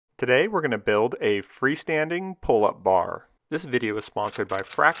Today we're going to build a freestanding pull-up bar. This video is sponsored by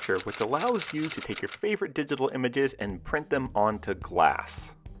Fracture, which allows you to take your favorite digital images and print them onto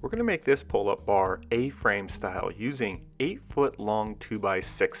glass. We're going to make this pull-up bar A-frame style using 8-foot long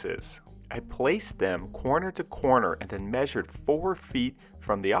 2x6s. I placed them corner to corner and then measured 4 feet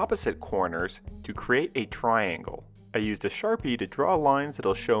from the opposite corners to create a triangle. I used a Sharpie to draw lines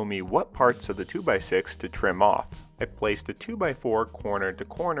that'll show me what parts of the 2x6 to trim off. I placed a 2x4 corner to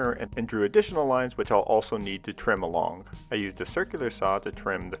corner and drew additional lines which I'll also need to trim along. I used a circular saw to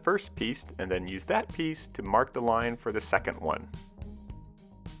trim the first piece and then used that piece to mark the line for the second one.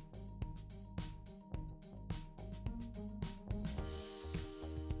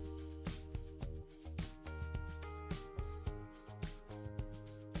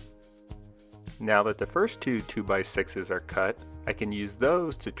 Now that the first two 2x6s are cut, I can use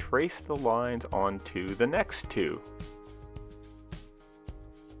those to trace the lines onto the next two.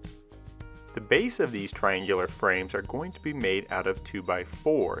 The base of these triangular frames are going to be made out of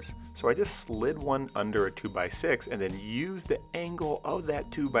 2x4s, so I just slid one under a 2x6 and then used the angle of that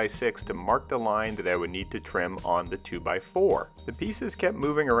 2x6 to mark the line that I would need to trim on the 2x4. The pieces kept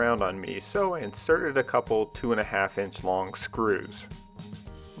moving around on me, so I inserted a couple 2.5-inch long screws.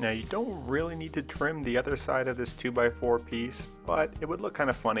 Now you don't really need to trim the other side of this 2x4 piece, but it would look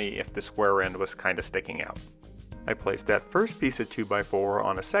kind of funny if the square end was kind of sticking out. I placed that first piece of 2x4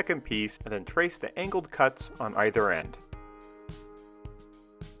 on a second piece and then traced the angled cuts on either end.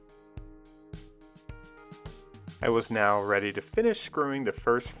 I was now ready to finish screwing the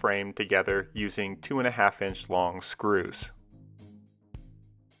first frame together using 2.5-inch long screws.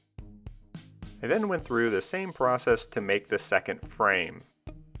 I then went through the same process to make the second frame.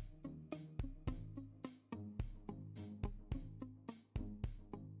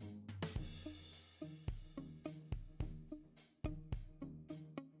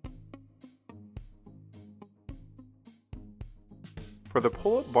 For the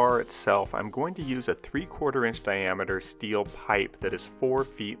pull-up bar itself, I'm going to use a 3/4 inch diameter steel pipe that is 4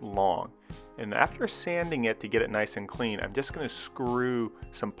 feet long. And after sanding it to get it nice and clean, I'm just going to screw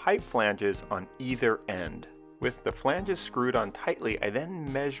some pipe flanges on either end. With the flanges screwed on tightly, I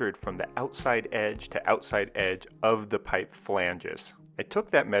then measured from the outside edge to outside edge of the pipe flanges. I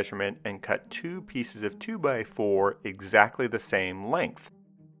took that measurement and cut 2 pieces of 2x4 exactly the same length.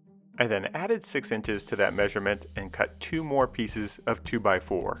 I then added 6 inches to that measurement and cut 2 more pieces of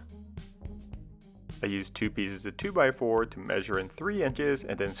 2x4. I used 2 pieces of 2x4 to measure in 3 inches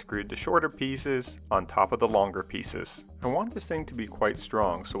and then screwed the shorter pieces on top of the longer pieces. I want this thing to be quite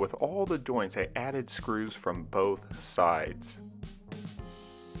strong, so with all the joints I added screws from both sides.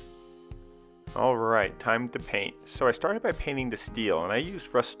 Alright, time to paint. So I started by painting the steel, and I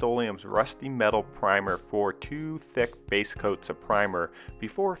used Rust-Oleum's Rusty Metal Primer for 2 thick base coats of primer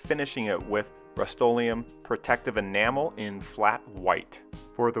before finishing it with Rust-Oleum Protective Enamel in flat white.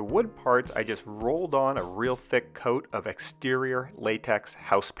 For the wood parts, I just rolled on a real thick coat of exterior latex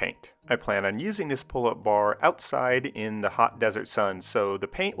house paint. I plan on using this pull-up bar outside in the hot desert sun, so the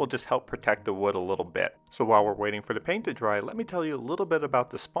paint will just help protect the wood a little bit. So while we're waiting for the paint to dry, let me tell you a little bit about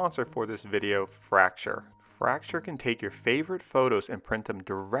the sponsor for this video, Fracture. Fracture can take your favorite photos and print them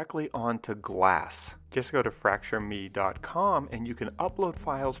directly onto glass. Just go to fractureme.com and you can upload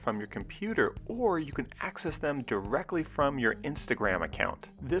files from your computer, or you can access them directly from your Instagram account.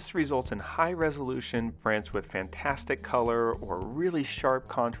 This results in high resolution prints with fantastic color or really sharp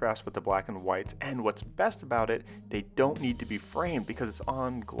contrast with the black and whites, and what's best about it, they don't need to be framed because it's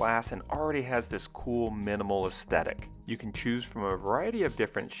on glass and already has this cool minimal aesthetic. You can choose from a variety of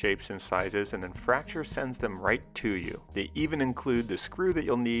different shapes and sizes, and then Fracture sends them right to you. They even include the screw that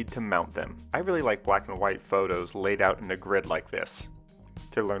you'll need to mount them. I really like black and white photos laid out in a grid like this.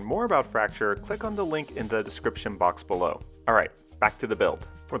 To learn more about Fracture, click on the link in the description box below. Alright, back to the build.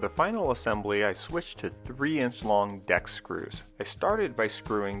 For the final assembly, I switched to 3-inch long deck screws. I started by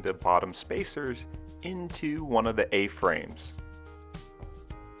screwing the bottom spacers into one of the A-frames.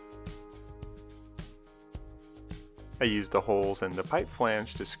 I used the holes in the pipe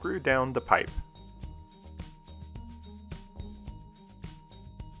flange to screw down the pipe.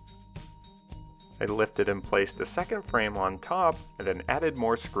 I lifted and placed the second frame on top and then added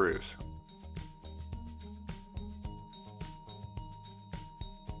more screws.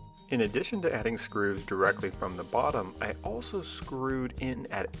 In addition to adding screws directly from the bottom, I also screwed in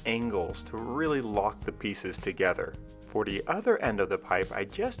at angles to really lock the pieces together. For the other end of the pipe, I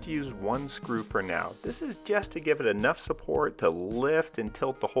just used 1 screw for now. This is just to give it enough support to lift and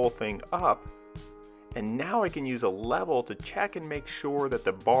tilt the whole thing up. And now I can use a level to check and make sure that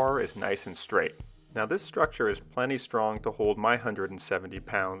the bar is nice and straight. Now this structure is plenty strong to hold my 170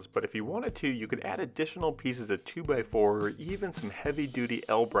 pounds, but if you wanted to, you could add additional pieces of 2x4 or even some heavy-duty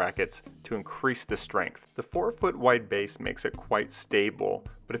L brackets to increase the strength. The 4-foot wide base makes it quite stable,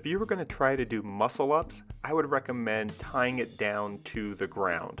 but if you were going to try to do muscle-ups, I would recommend tying it down to the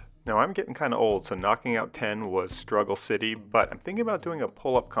ground. Now I'm getting kind of old, so knocking out 10 was struggle city, but I'm thinking about doing a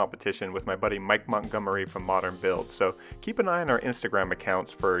pull-up competition with my buddy Mike Montgomery from Modern Builds, so keep an eye on our Instagram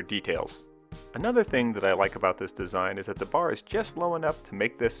accounts for details. Another thing that I like about this design is that the bar is just low enough to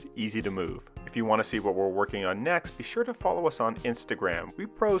make this easy to move. If you want to see what we're working on next, be sure to follow us on Instagram. We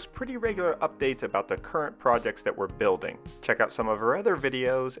post pretty regular updates about the current projects that we're building. Check out some of our other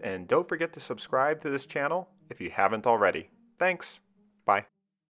videos, and don't forget to subscribe to this channel if you haven't already. Thanks! Bye!